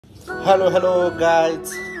Hello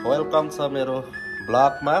guys, welcome छ मेरो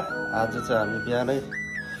ब्लगमा। आज चाहिँ हामी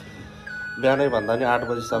बिहानै भन्दा नि 8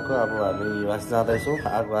 बजिसक्यो। अब हामी युएस जाँदैछौँ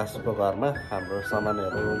आगुवासको घरमा हाम्रो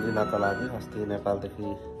सामानहरू लिनका लागि। अस्ति नेपालदेखि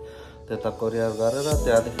त्यता कोरियर गरेर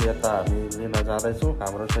त्यहाँदेखि यता हामी लिन जाँदैछौँ।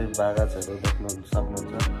 हाम्रो चाहिँ बागजहरू देख्न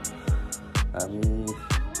सक्नुहुन्छ। हामी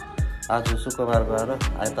आज शुक्रबार गएर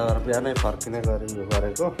आइतबार बिहानै फर्किने गरी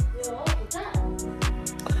गरेको।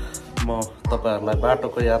 म तपाईहरुलाई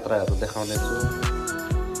बाटोको यात्राहरू देखाउने छु।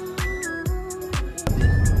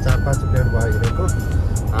 4-5 मिनेट भइरहेको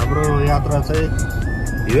हाम्रो यात्रा चाहिँ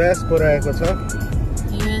युएस को रहेको छ।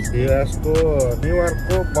 युएस को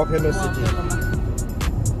न्युयोर्कको बफेलो सिटी।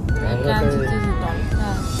 हाम्रो चाहिँ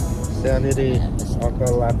त्यहाँनिर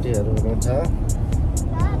अङ्कल आन्टीहरू हुनुहुन्छ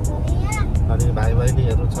अनि भाइ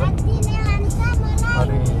बहिनीहरू छन्।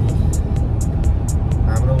 अनि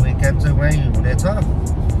हाम्रो विकेन्ड चाहिँ वहीँ हुनेछ।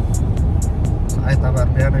 आइतबार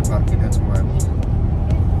बिहानै फर्किनेछौँ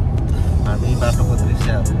हामी बाटोको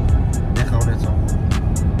दृश्यहरू देखाउनेछौँ।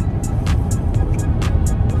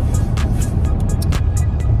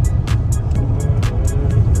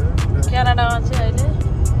 क्यानाडामा चाहिँ अहिले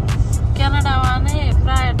क्यानाडामा नै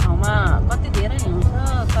प्राय ठाउँमा कति धेरै हुन्छ,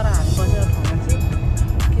 तर हामी बसेको ठाउँमा चाहिँ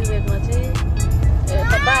क्युबेकमा चाहिँ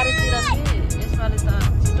यता बारीतिर चाहिँ यसपालि त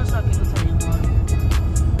छिटो सकेको छ।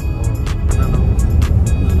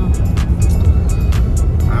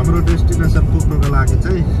 हाम्रो डेस्टिनेसन पुग्नको लागि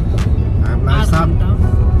चाहिँ हामीलाई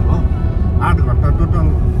 8 घन्टा टोटल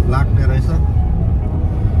लाग्ने रहेछ।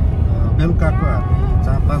 बेलुकाको हामी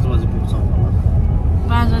 4-5 बजी पुग्छौँ होला।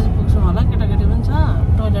 5 बजी पुग्छौँ होला। केटाकेटी पनि छ,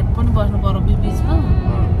 टोइलेट पनि बस्नु पर्यो बिचमा।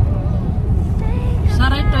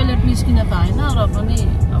 साह्रै टोइलेट निस्किन त होइन र पनि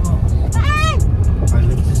अब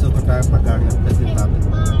अहिले चिसोको टाइममा गाडीहरू त्यति तातिन्छ।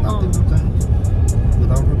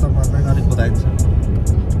 कुदाउनु त मर्ने गरी कुदाइन्छ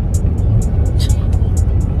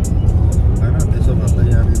होइन। त्यसो भन्दा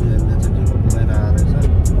यहाँनिर यसले चाहिँ ढिलो कुदाइरहेको रहेछ।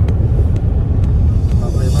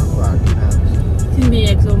 सबैमा हाकिरहेको रहेछ।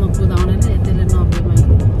 100 मा कुदाउने नि त्यसले 90 मा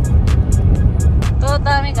त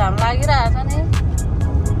दामी घाम लागिरहेछ नि।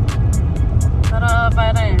 तर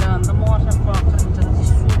बाहिर हिँड्यो भने त मौसम पक्रिन्छ।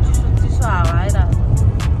 चिसो हावा आइरहेछ।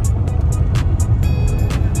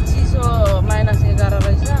 चिसो -11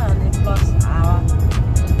 रहेछ अनि प्लस हावा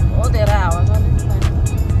हो धेरै हावा छ नि।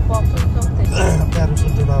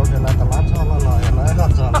 प्यारासुट उडाउनेलाई त लाग्छ होला, यसलाई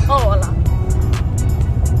गर्छ होला।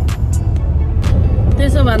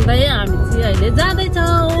 त्यसो भन्दै हामी चाहिँ अहिले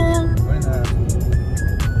जाँदैछौँ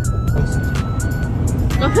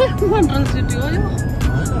कन्ट्रोल सिटी हो यो।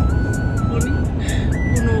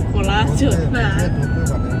 कुनो खोला छेउमा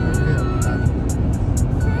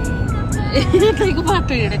यतैको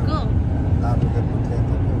बाटो हिँडेको।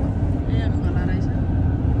 खोला रहेछ।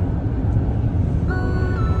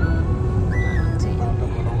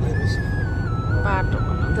 बाटो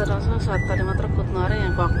बनाउँदै रहेछ। 70 मात्र कुद्नु अरे।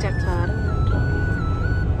 यहाँ घकच्याक छ अरे।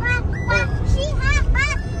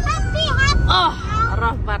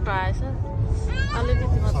 रफ बाटो आएछ।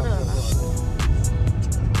 अलिकति मात्र होला।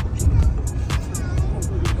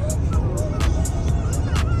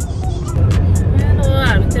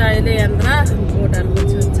 हामी चाहिँ अहिले यहाँनिर बोर्डरको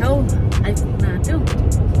छेउछाउ आइपुग्न आँट्यौँ।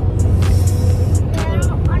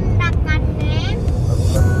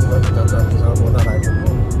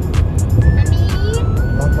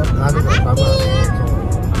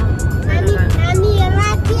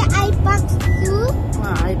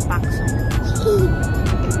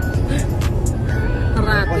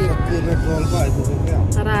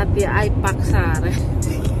 राति आइपाक्छ अरे।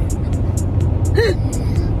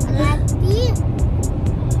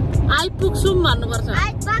 आइपुग्छौँ भन्नुपर्छ।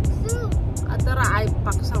 तर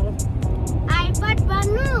आइपाक्छौँ।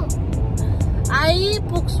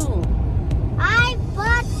 आइपुग्छौँ।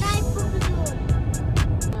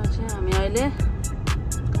 हामी अहिले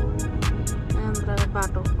यहाँबाट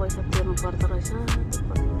बाटोको पैसा तिर्नु पर्दो रहेछ।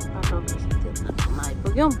 बाटोको पैसा तिर्न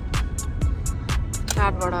आइपुग्यौँ।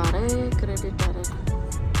 कार्डबाट अरे क्रेडिट अरे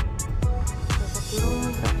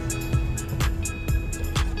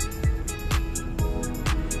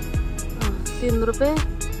 3 रुपियाँ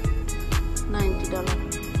 90 डलर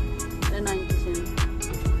 90 सेन्ट।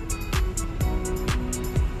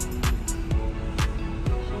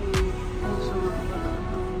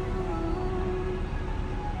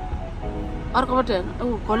 अर्कोबाट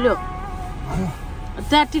खोल्यो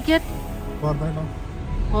त्यहाँ टिकट पर्दैन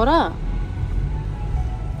हो र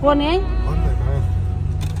कोनी है।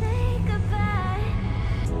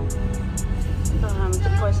 हामी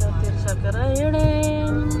चाहिँ पैसा तिर्सकेर हिँड्यौँ।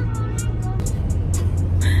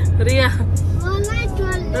 रिया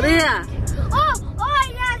रिया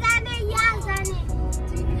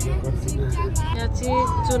यहाँ चाहिँ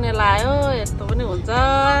सुने लायो यस्तो पनि हुन्छ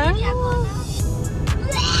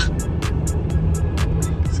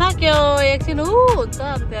सक्यो एकछिन हुन्छ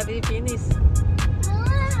अनि त्यहाँदेखि फिनिस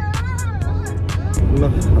ल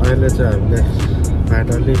अहिले चाहिँ हामीले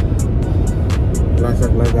फाइनली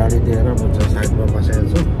लासकलाई गाडी दिएर म चाहिँ साइडमा बसेको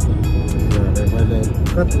छु मैले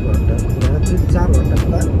कति घन्टा 3-4 घन्टा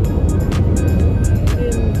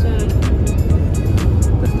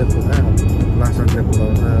त्यस्तै पुरा लासकले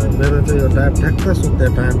पुऱ्याउँछ मेरो चाहिँ यो टाइम ठ्याक्क सुत्ने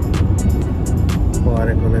टाइम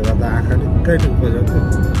परेकोले गर्दा आँखा निकै दुख्यो कि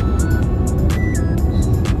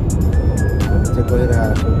चाहिँ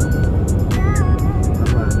गइरहेको छु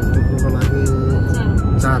अब हामी पुग्नुको लागि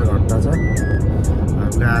 4 घन्टा छ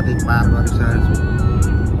हामीले आधी पार गरिसकेको छु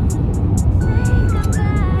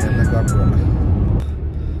हेर्दै गर्नु होला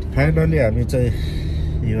फाइनली हामी चाहिँ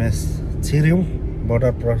युएस छिर्यौँ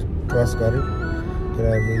बोर्डर क्रस गऱ्यौँ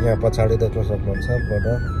किनकि यहाँ पछाडि देख्न सक्नुहुन्छ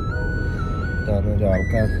बोर्डर त्यहाँनिर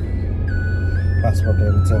हल्का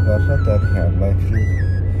पासपोर्टहरू चेक गर्छ त्यहाँदेखि हामीलाई फ्री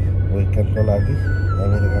विकेन्डको लागि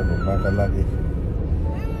अमेरिका घुम्नको लागि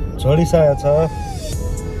छोडिसकेको छ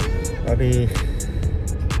अनि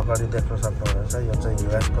अगाडि देख्न सक्नुहुनेछ यो चाहिँ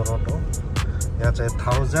युएसको रोड हो यहाँ चाहिँ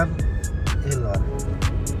 1000 हिल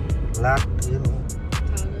लाख हिल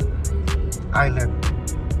आइल्यान्ड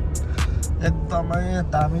एकदमै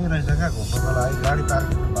दामी रहेछ क्या घुम्नुको लागि गाडी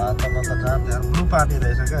पार्किङ भयो त जहाँ त्यहाँ ब्लू पानी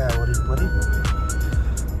रहेछ क्या यहाँ वरिपरि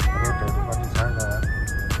रोडहरू पनि छैन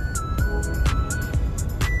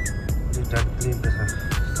निट एन्ड क्लिन रहेछ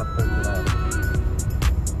सबै कुराहरू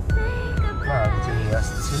हामी चाहिँ यहाँ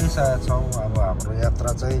छिरिसकेका छौँ अब हाम्रो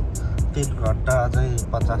यात्रा चाहिँ 3 घन्टा चाहिँ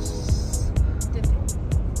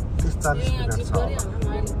 30-40 मिनट छ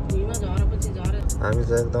हामी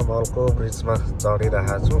चाहिँ एकदम अर्को ब्रिजमा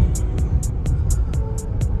चढिरहेका छौँ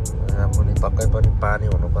यहाँ मुनि पक्कै पनि पानी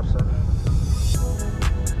हुनुपर्छ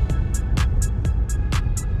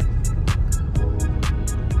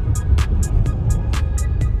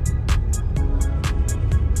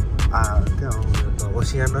क्या हो यो त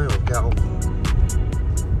ओसियन नै हो क्या हो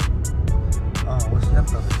ओसियन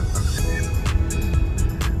त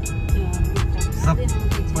सबै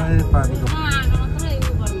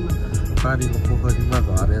पानीको पोखरीमा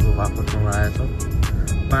घरहरू भएको ठाउँमा आएछ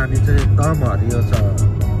पानी चाहिँ एकदम हरियो छ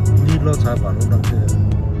निलो छ भनौँ न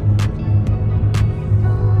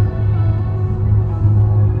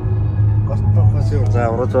कस्तो खुसी हुन्छ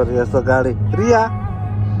हाम्रो छोरी यस्तो गाडी रिया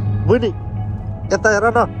बुनी यता हेर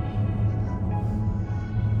न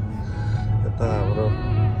यता हाम्रो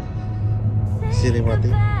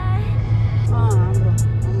श्रीमती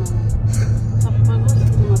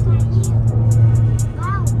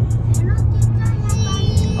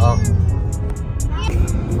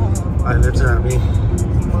अहिले चाहिँ हामी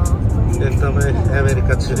एकदमै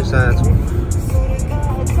अमेरिका छिरिसकेका छौँ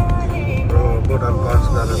र बोर्डर क्रस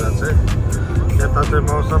गरेर चाहिँ यता चाहिँ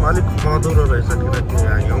मौसम अलिक मधुरो रहेछ किनकि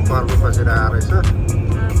हिउँ पर्नु खोजिरहेको रहेछ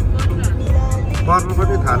पर्नु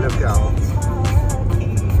पनि थाल्यो क्या हो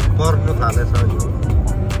पर्नु थालेछ हिउँ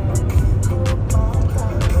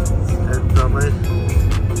एकदमै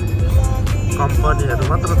कम्पनीहरू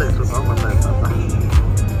मात्र देख्छु त म त यता त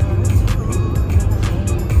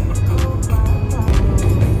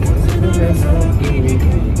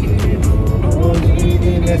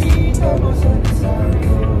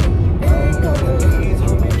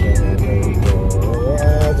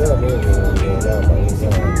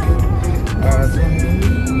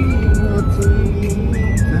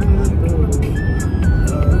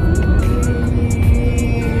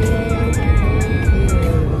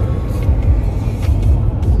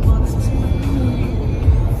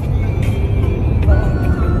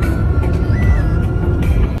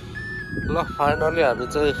ल फाइनली हामी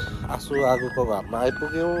चाहिँ आसु आगोको घरमा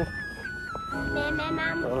आइपुग्यौँ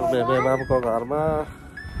मेमे मामको घरमा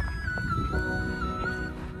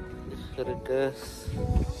रिकेश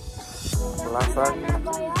लासाङ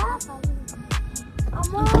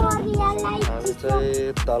हामी चाहिँ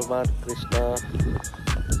तलमान कृष्ण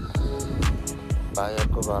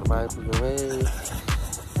भाइहरूको घरमा आइपुग्यौँ है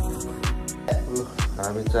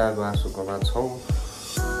हामी चाहिँ आगो आसुकोमा छौँ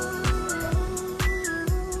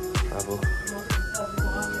अब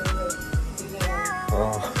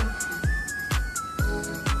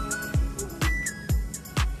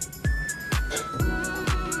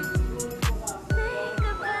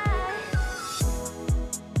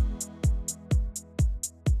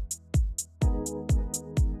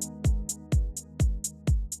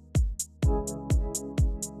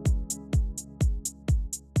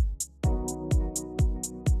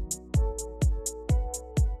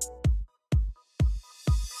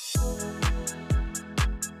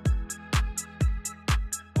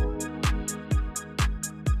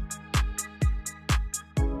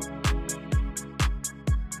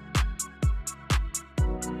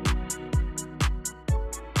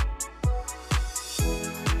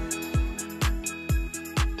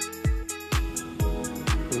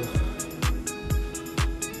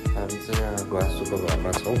गुवासुको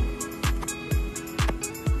घरमा छौँ।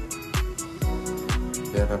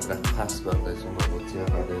 बेलुका खास गर्दैछौँ, अब चिया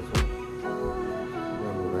खाँदैछौँ।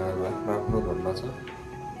 आफ्नो आफ्नो धुनमा छ।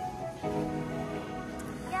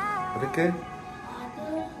 रिके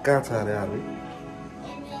कहाँ छ अरे हामी?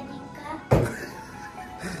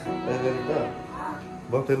 America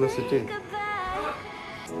buffalo city.